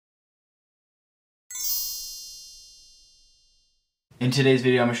In today's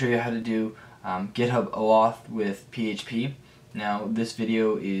video, I'm going to show you how to do Github OAuth with PHP. Now, this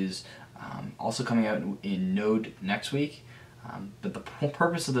video is also coming out in Node next week, but the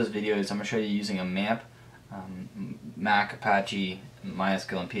purpose of this video is I'm going to show you using a map, Mac, Apache,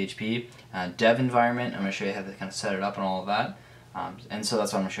 MySQL, and PHP dev environment. I'm going to show you how to kind of set it up and all of that, and so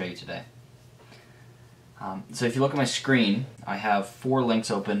that's what I'm going to show you today. So if you look at my screen, I have 4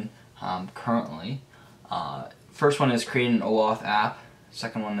 links open currently. First one is creating an OAuth app.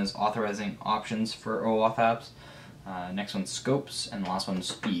 Second one is authorizing options for OAuth apps. Next one's scopes, and the last one's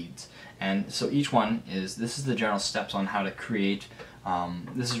speeds. And so each one is, this is the general steps on how to create,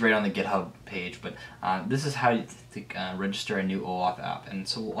 this is right on the GitHub page, but this is how to register a new OAuth app. And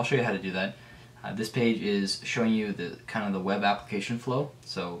so I'll show you how to do that. This page is showing you the kind of the web application flow.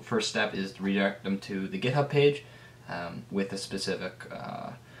 So first step is to redirect them to the GitHub page with a specific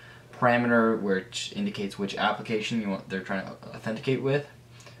parameter which indicates which application they're trying to authenticate with,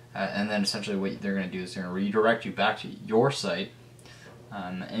 and then essentially what they're going to do is they're going to redirect you back to your site.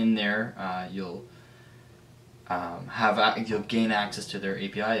 In there, you'll gain access to their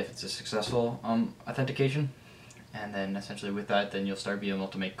API if it's a successful authentication, and then essentially with that, then you'll start being able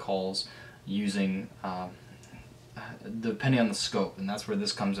to make calls using depending on the scope, and that's where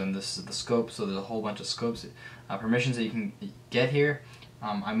this comes in. This is the scope, so there's a whole bunch of scopes, permissions that you can get here.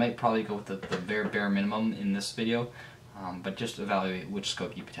 I might probably go with the very bare minimum in this video, but just evaluate which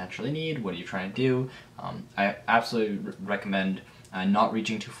scope you potentially need, what are you trying to do. I absolutely recommend not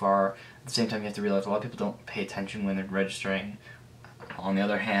reaching too far. At the same time, you have to realize a lot of people don't pay attention when they're registering. On the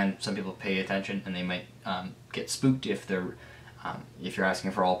other hand, some people pay attention and they might get spooked if you're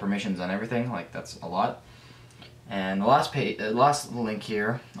asking for all permissions on everything. Like, that's a lot. And the last link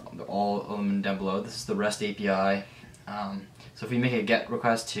here, all of them down below, this is the REST API. So if we make a GET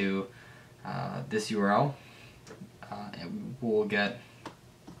request to this URL, we'll get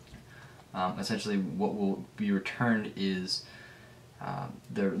essentially what will be returned is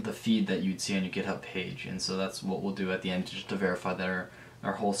the feed that you'd see on your GitHub page, and so that's what we'll do at the end just to verify that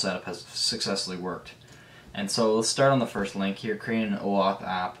our whole setup has successfully worked. And so let's start on the first link here, creating an OAuth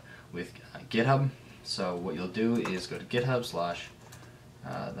app with GitHub. So what you'll do is go to GitHub slash,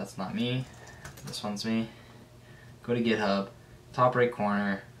 that's not me, this one's me. Go to GitHub, top right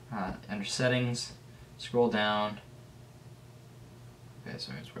corner, under settings, scroll down. Okay,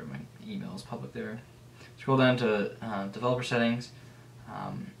 sorry, it's where my email is public there. Scroll down to developer settings,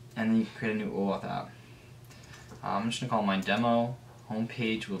 and then you can create a new OAuth app. I'm just going to call mine demo.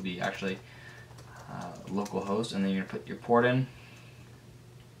 Homepage will be actually localhost, and then you're going to put your port in.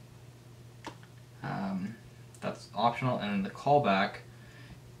 That's optional, and then the callback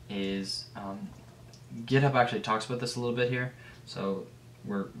is GitHub actually talks about this a little bit here. So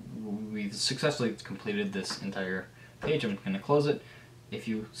we've successfully completed this entire page. I'm going to close it. If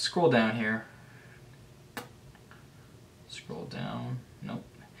you scroll down here, scroll down, nope,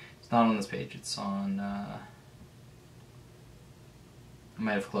 it's not on this page, it's on, I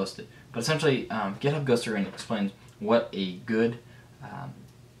might have closed it. But essentially, GitHub goes through and explains what a good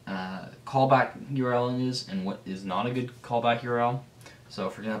callback URL is and what is not a good callback URL. So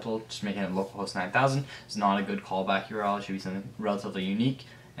for example, just making it localhost 9000 is not a good callback URL. It should be something relatively unique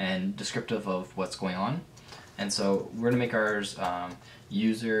and descriptive of what's going on. And so we're going to make ours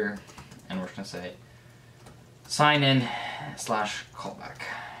user, and we're going to say sign in / callback.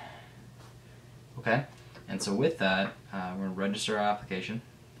 Okay? And so with that, we're going to register our application.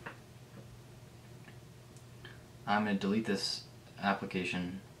 I'm going to delete this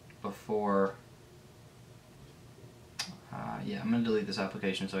application before I'm going to delete this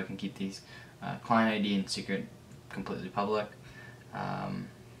application so I can keep these client ID and secret completely public. And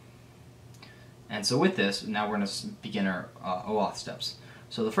so with this, now we're going to begin our OAuth steps.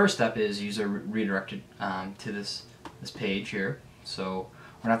 So the first step is user redirected to this page here. So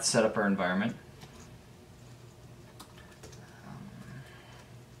we're going to have to set up our environment.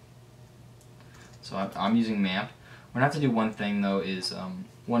 So I'm using map. We're going to have to do one thing though, is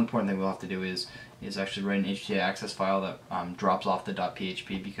one important thing we'll have to do is actually write an HTTP access file that drops off the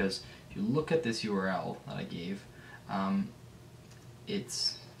 .php, because if you look at this URL that I gave, so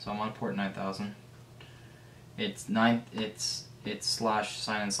I'm on port 9000. It's slash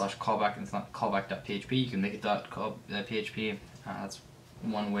sign in slash callback, and it's not callback.php. You can make it .php. That's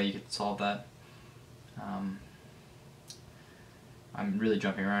one way you could solve that. I'm really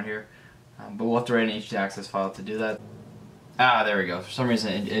jumping around here, but we'll have to write an HTTP access file to do that. There we go. For some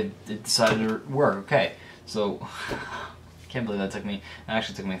reason it decided to work. Okay, so can't believe that took me. It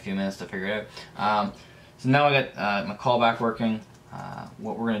actually took me a few minutes to figure it out. So now I got my callback working.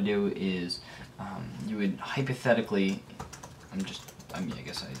 What we're going to do is you would hypothetically I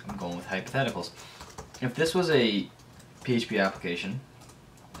guess I'm going with hypotheticals. If this was a PHP application,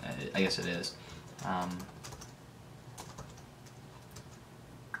 I guess it is.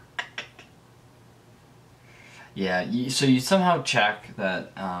 Yeah, so you somehow check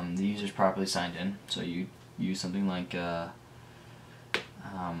that the user's properly signed in. So you use something like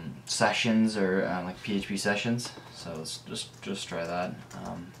sessions or like PHP sessions. So let's just try that.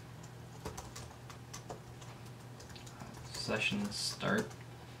 Session start.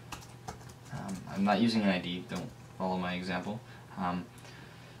 I'm not using an ID. Don't follow my example.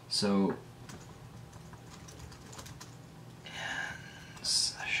 So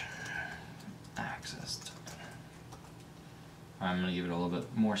session access token. I'm going to give it a little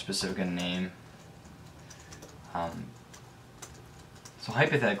bit more specific a name. So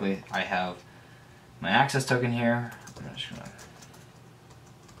hypothetically, I have my access token here. I'm just gonna,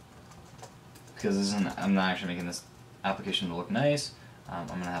 because I'm not actually making this application to look nice. I'm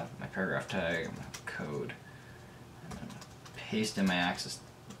gonna have my paragraph tag. I'm gonna have code. I'm gonna paste in my access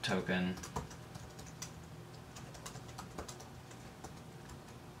token.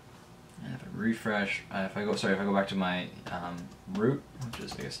 And if I refresh, if I go back to my root, which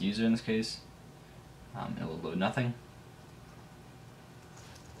is I guess user in this case, it will load nothing.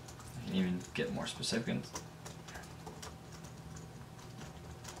 I can even get more specific.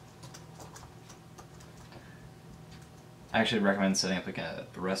 I actually recommend setting up like a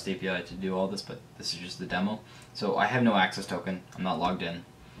REST API to do all this, but this is just the demo. So I have no access token. I'm not logged in.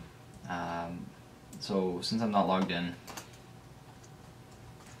 So since I'm not logged in,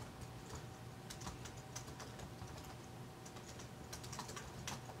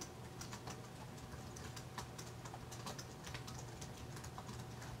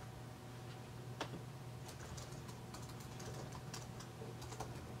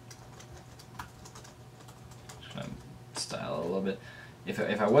 style it a little bit.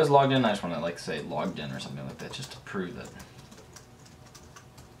 If I was logged in, I just want to like say logged in or something like that, just to prove that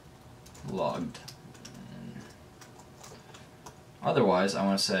logged in. Otherwise, I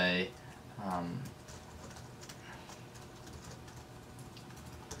want to say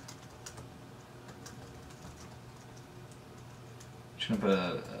just gonna put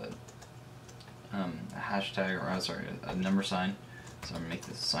a hashtag, or sorry, a number sign. So I'm gonna make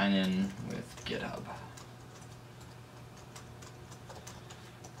this sign in with GitHub.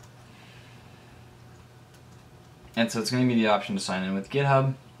 And so it's going to be the option to sign in with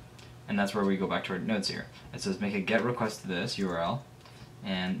GitHub, and that's where we go back to our notes here. It says make a GET request to this URL,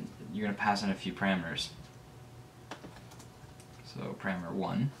 and you're going to pass in a few parameters. So parameter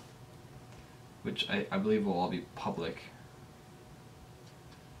 1, which I believe will all be public.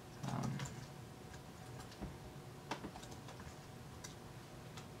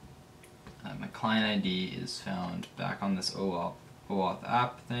 My client ID is found back on this OAuth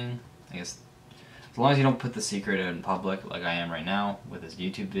app thing. I guess as long as you don't put the secret out in public like I am right now with this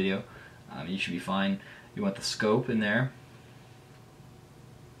YouTube video, you should be fine. You want the scope in there.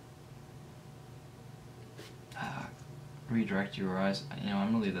 Redirect URIs.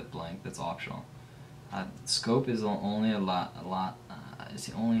 I'm gonna leave that blank. That's optional. Scope is only it's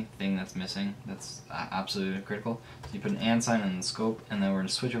the only thing that's missing. That's absolutely critical. So you put an and sign in the scope, and then we're gonna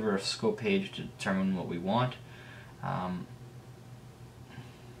switch over to scope page to determine what we want.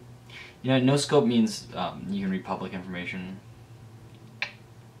 No scope means you can read public information.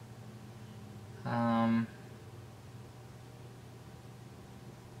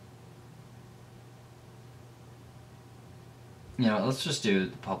 Let's just do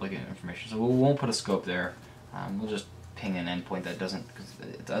the public information. So we won't put a scope there. We'll just ping an endpoint that doesn't,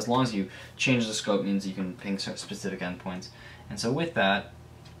 because as long as you change the scope means you can ping specific endpoints. And so with that,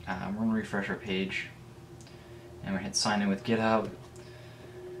 we're going to refresh our page, and we're going to hit sign in with GitHub.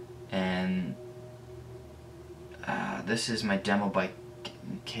 And this is my demo by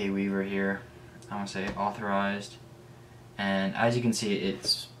K Weaver here. I want to say authorized, and as you can see,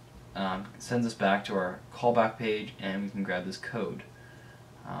 it sends us back to our callback page, and we can grab this code.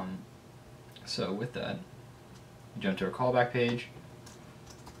 So with that, jump to our callback page,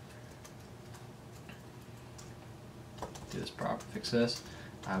 do this proper, fix this.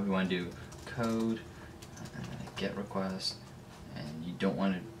 We want to do code and then a GET request, and you don't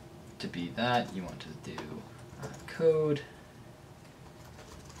want it to be that. You want to do code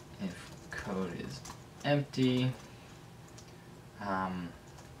if code is empty. I'm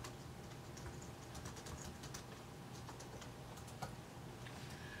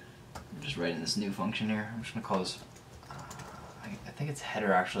just writing this new function here. I'm just going to call this, I think it's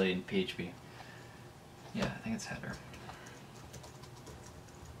header actually in PHP. Yeah, I think it's header.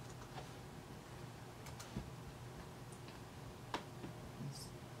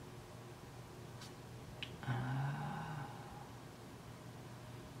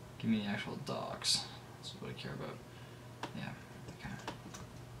 give me the actual docs. That's what I care about. Yeah. Okay.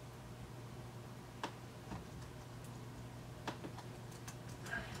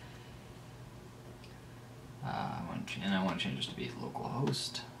 I want to change this to be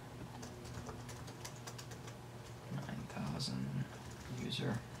localhost 9000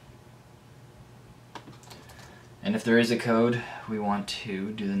 user. And if there is a code, we want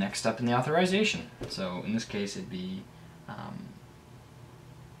to do the next step in the authorization. So in this case, it'd be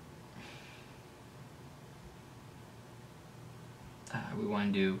we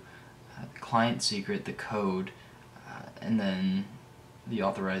want to do the client secret, the code, and then the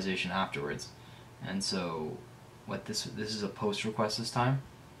authorization afterwards. And so what this is a post request this time.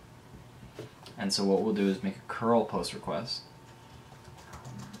 And so what we'll do is make a curl post request.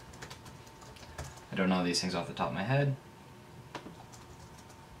 I don't know these things off the top of my head.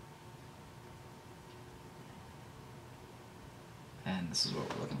 And this is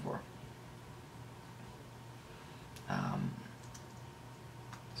what we're looking for.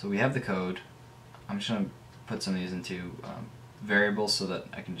 So we have the code. I'm just going to put some of these into variables so that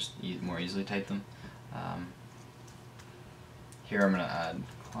I can just more easily type them. Here I'm going to add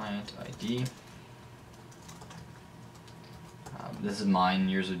client ID. This is mine,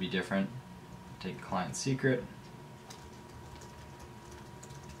 yours would be different. Take client secret.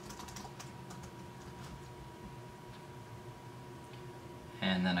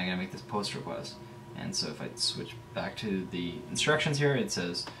 And then I'm going to make this post request. And so if I switch back to the instructions here, it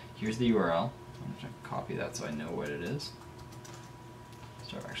says, here's the URL. I'm going to copy that so I know what it is.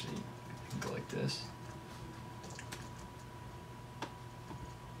 So actually, I can go like this.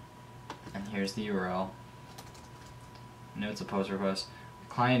 And here's the URL. I know it's a post request.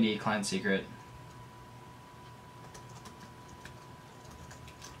 Client ID, client secret.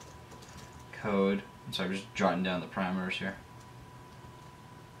 Code. So I'm just jotting down the parameters here.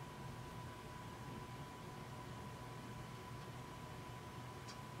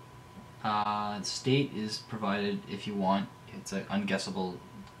 State is provided if you want. It's an unguessable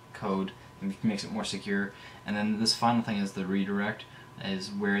code. It makes it more secure. And then this final thing is the redirect, is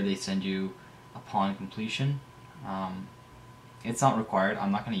where they send you upon completion. It's not required.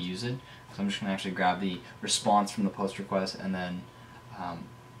 I'm not going to use it. So I'm just going to actually grab the response from the post request and then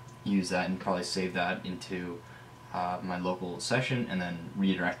use that and probably save that into my local session and then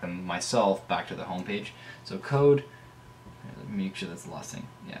redirect them myself back to the home page. So code, let me make sure that's the last thing.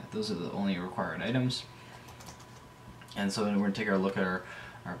 Yeah, those are the only required items. And so we're going to take a look at our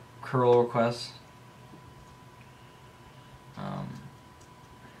curl requests.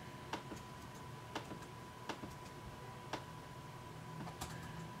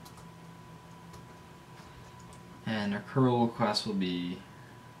 And our curl request will be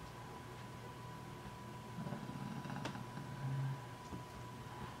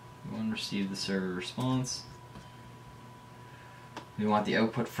we want to receive the server response. We want the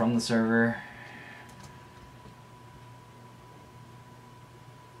output from the server.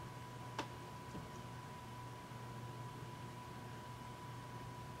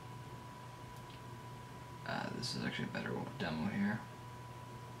 This is actually a better demo here.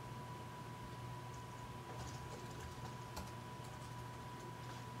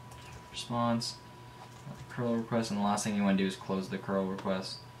 Response, curl request, and the last thing you want to do is close the curl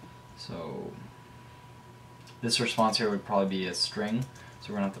request. So this response here would probably be a string, so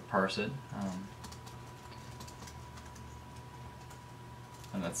we're going to have to parse it.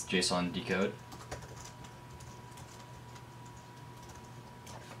 And that's JSON decode.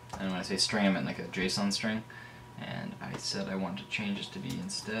 And when I say string, I meant like a JSON string. And I said I want to change this to be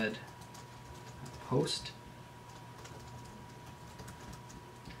instead post.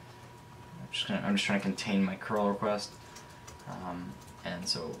 I'm just trying to contain my curl request. And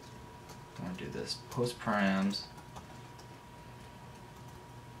so I want to do this post params.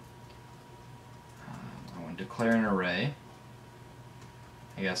 I want to declare an array,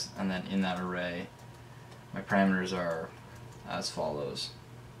 I guess, and then in that array my parameters are as follows.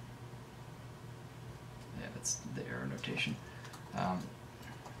 Yeah, that's the error notation.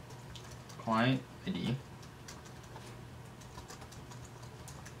 Client ID,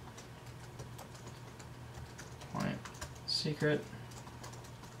 client secret,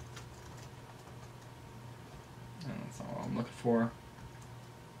 and that's not what I'm looking for.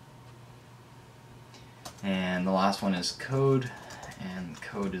 And the last one is code, and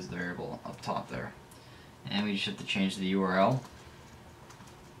code is the variable up top there. And we just have to change the URL.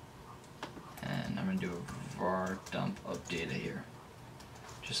 And I'm going to do a var dump of data here,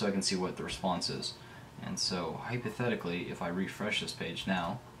 just so I can see what the response is. And so hypothetically, if I refresh this page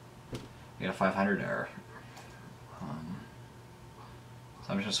now, I get a 500 error. So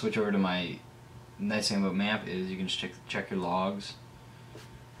So I'm just going to switch over to my, nice thing about MAMP is you can just check your logs,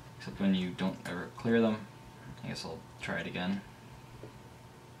 except when you don't ever clear them. I guess I'll try it again.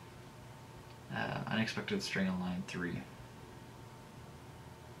 Unexpected string on line 3.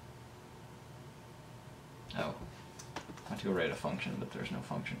 Oh, I want to go write a function, but there's no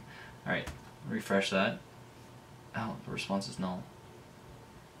function. Alright, refresh that. Oh, the response is null.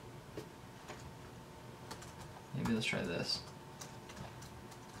 Maybe let's try this.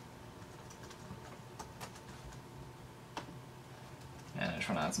 And I just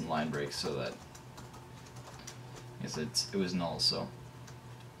want to add some line breaks so that I guess it was null, so.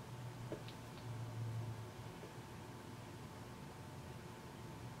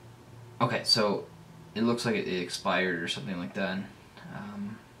 Okay, so it looks like it expired or something like that.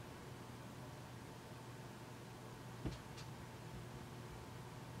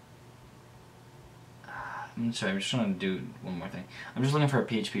 I'm sorry, I'm just trying to do one more thing. I'm just looking for a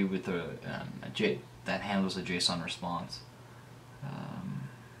PHP with a that handles a JSON response.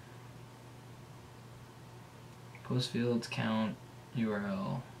 Post fields, count,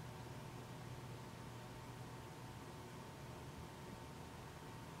 URL.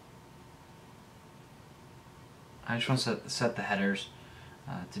 I just want to set the headers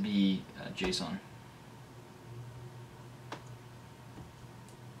to be JSON.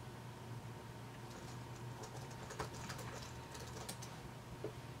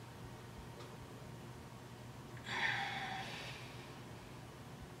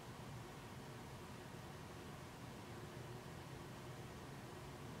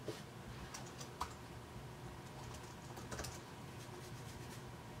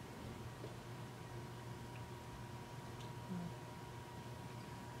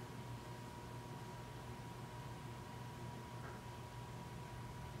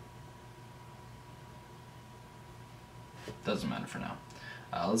 Doesn't matter for now.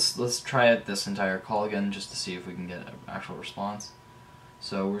 Let's try it this entire call again just to see if we can get an actual response.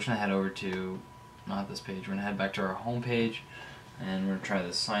 So we're just gonna head over to not this page. We're gonna head back to our home page, and we're gonna try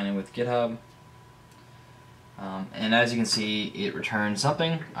this sign in with GitHub. And as you can see, it returns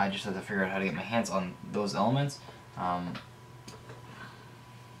something. I just have to figure out how to get my hands on those elements.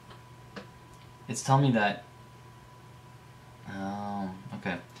 It's telling me that.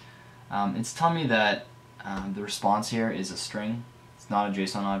 Okay. It's telling me that. The response here is a string. It's not a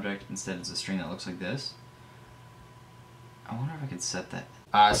JSON object. Instead, it's a string that looks like this. I wonder if I could set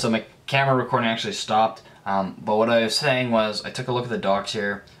that. So my camera recording actually stopped. But what I was saying was, I took a look at the docs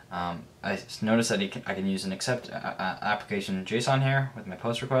here. I noticed that I can use an accept application JSON here with my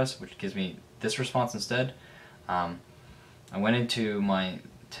post request, which gives me this response instead. I went into my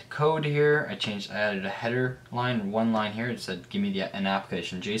code here. I added a header line, one line here. It said give me an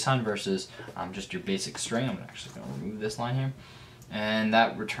application JSON versus just your basic string. I'm actually going to remove this line here, and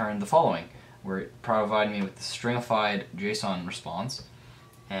that returned the following, where it provided me with the stringified JSON response,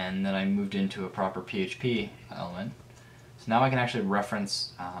 and then I moved into a proper PHP element. So now I can actually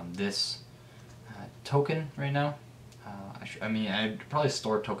reference this token right now. I mean, I'd probably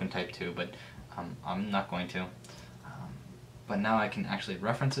store token type 2, but I'm not going to. But now I can actually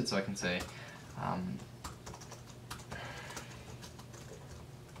reference it, so I can say,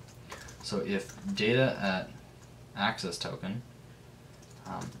 so if data at access token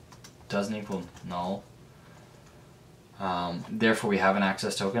doesn't equal null, therefore we have an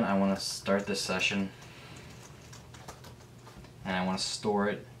access token, I want to start this session, and I want to store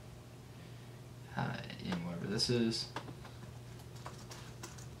it in whatever this is.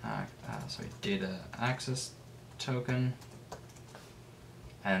 Sorry, data access token.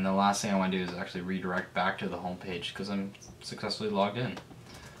 And the last thing I want to do is actually redirect back to the home page because I'm successfully logged in.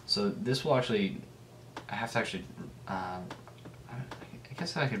 So this will actually, I have to actually, I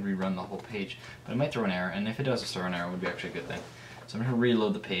guess I could rerun the whole page, but it might throw an error, and if it does throw an error, it would be actually a good thing. So I'm going to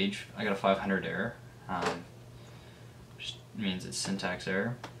reload the page. I got a 500 error, which means it's syntax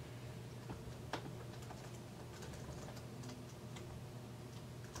error.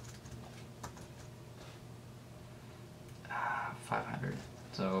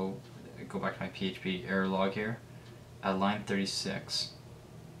 So I go back to my PHP error log here. Line 36.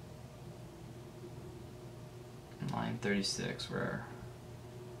 Line 36, where?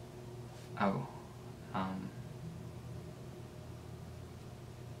 Oh.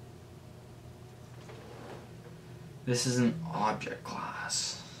 This is an object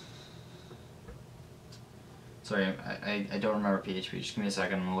class. Sorry, I don't remember PHP. Just give me a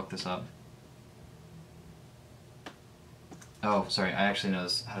second, I'm gonna look this up. Oh, sorry, I actually know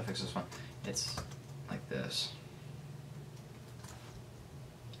how to fix this one. It's like this,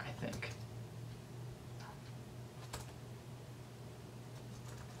 I think.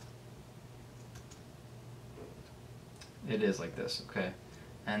 it is like this, okay?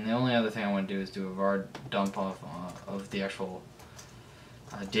 And the only other thing I want to do is do a var dump of the actual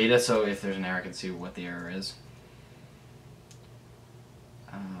data, so if there's an error I can see what the error is.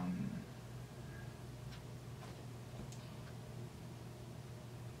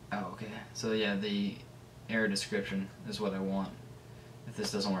 Oh, okay. So yeah, the error description is what I want if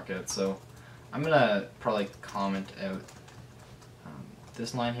this doesn't work out. So I'm gonna probably comment out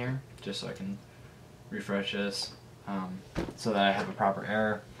this line here just so I can refresh this so that I have a proper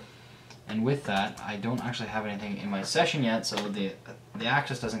error. And with that, I don't actually have anything in my session yet, so the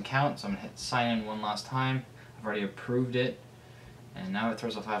access doesn't count. So I'm gonna hit sign in one last time. I've already approved it, and now it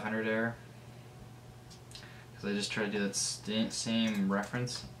throws a 500 error because I just tried to do that same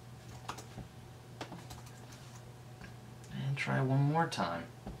reference. And try one more time.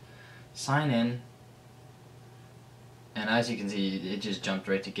 Sign in, and as you can see, it just jumped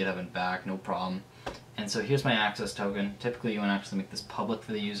right to GitHub and back, no problem. And so here's my access token. Typically you want to actually make this public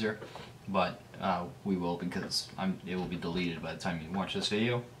for the user, but we will, because it will be deleted by the time you watch this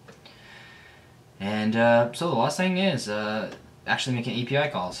video. And so the last thing is actually making API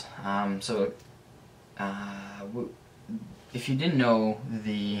calls. If you didn't know,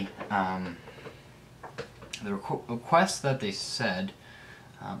 the request that they said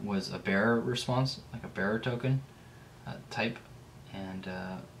was a bearer response, like a bearer token type. And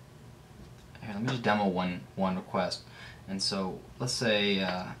here, let me just demo one request. And so let's say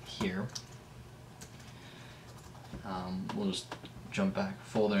here, we'll just jump back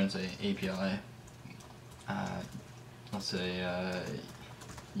folder and say API. Let's say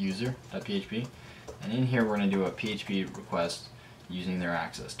user.php, and in here we're going to do a PHP request using their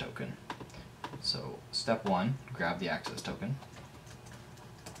access token. So step one, grab the access token.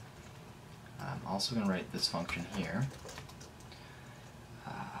 I'm also going to write this function here.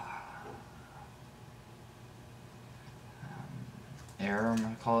 Error, I'm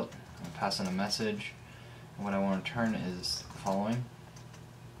going to call it. I'm going to pass in a message, and what I want to return is the following: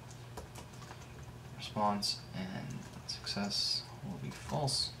 response, and success will be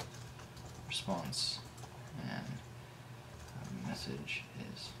false. Response, and message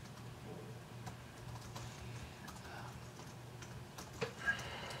is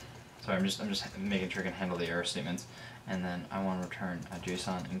sorry, I'm just making sure I can handle the error statements. And then I want to return a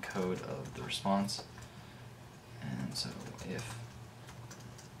JSON encode of the response. And so if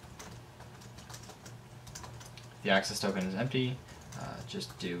the access token is empty,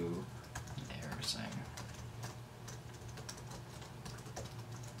 just do error saying.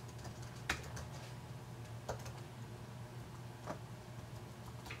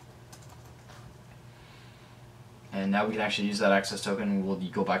 And now we can actually use that access token. We'll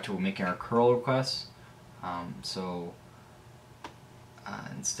go back to making our curl requests.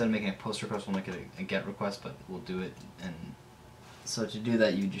 Instead of making a post request, we'll make it a get request, but we'll do it. And so to do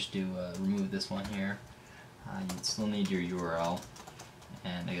that, you just do remove this one here. You'd still need your URL,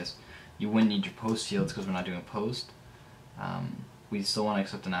 and I guess you wouldn't need your post fields because we're not doing a post. We still want to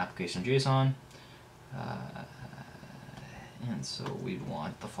accept an application JSON, and so we'd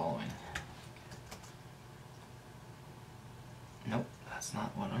want the following. Nope, that's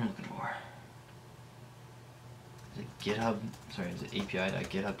not what I'm looking for. Is it GitHub? Sorry, is it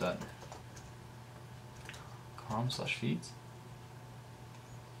api.github.com/feeds?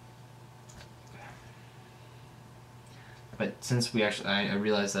 But since we actually, I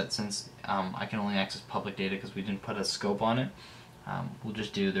realized that since I can only access public data because we didn't put a scope on it, we'll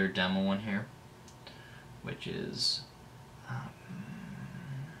just do their demo one here, which is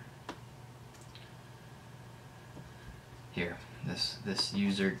here, this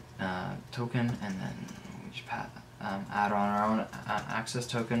user token, and then we just add on our own access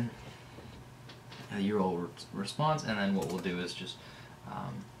token, the URL response, and then what we'll do is just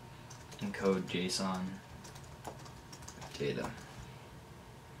encode JSON data.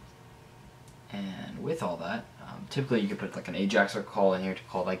 And with all that, typically you could put like an AJAX or call in here to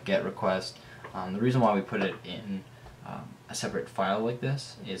call like get request. The reason why we put it in a separate file like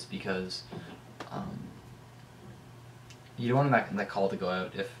this is because you don't want that call to go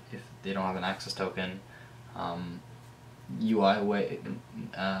out if they don't have an access token. UI way, in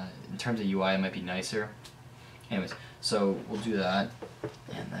terms of UI, it might be nicer. Anyways, so we'll do that,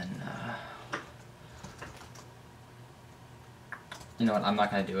 and then you know what? I'm not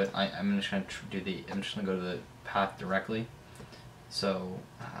gonna do it. I'm just gonna I'm just gonna go to the path directly. So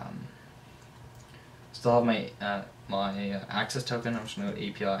still have my access token. I'm just gonna go to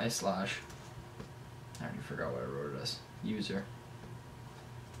API / I already forgot what I wrote it as. User,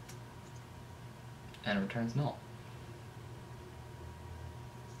 and it returns null.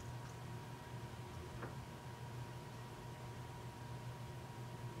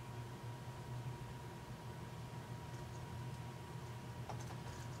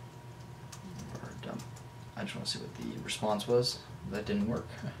 just want to see what the response was. That didn't work.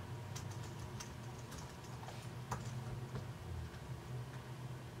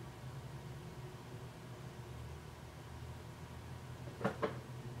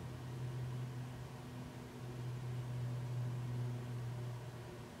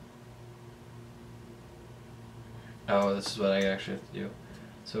 Oh, this is what I actually have to do.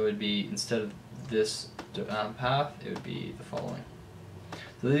 So it would be, instead of this path, it would be the following.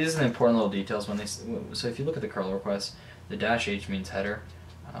 So these are the important little details when they. So if you look at the curl request, the -h means header.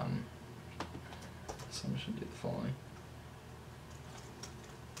 So I'm just going to do the following.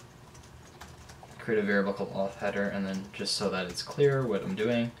 Create a variable called auth header, and then just so that it's clear what I'm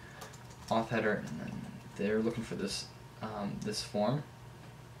doing, auth header, and then they're looking for this this form.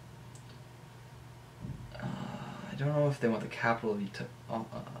 I don't know if they want the capital V to.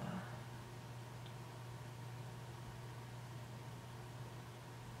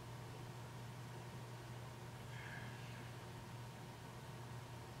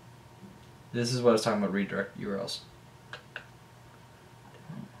 This is what I was talking about, redirect URLs.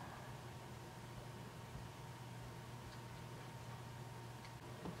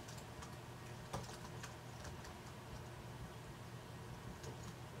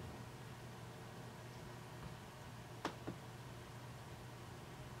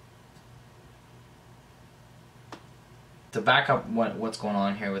 To back up what's going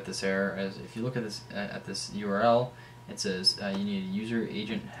on here with this error is, if you look at this URL, it says you need a user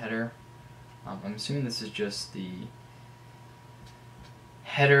agent header. I'm assuming this is just the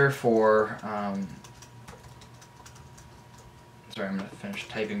header for. Sorry, I'm going to finish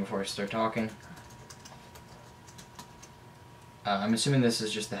typing before I start talking. I'm assuming this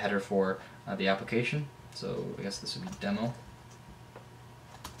is just the header for the application. So I guess this would be demo.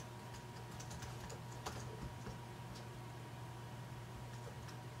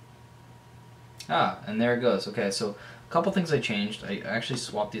 And there it goes. Okay, so a couple things I changed. I actually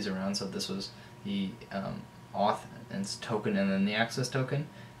swapped these around, so this was the auth and token and then the access token,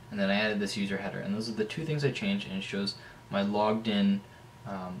 and then I added this user header, and those are the two things I changed, and it shows my logged in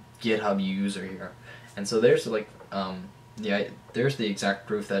GitHub user here. And so there's like there's the exact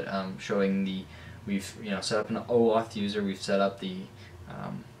proof that showing we've set up an OAuth user, we've set up the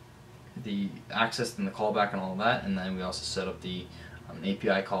access and the callback and all of that, and then we also set up the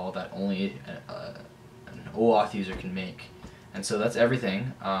API call that only an OAuth user can make. And so that's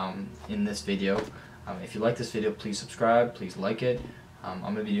everything in this video. If you like this video, please subscribe, please like it. I'm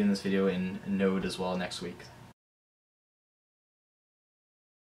going to be doing this video in Node as well next week.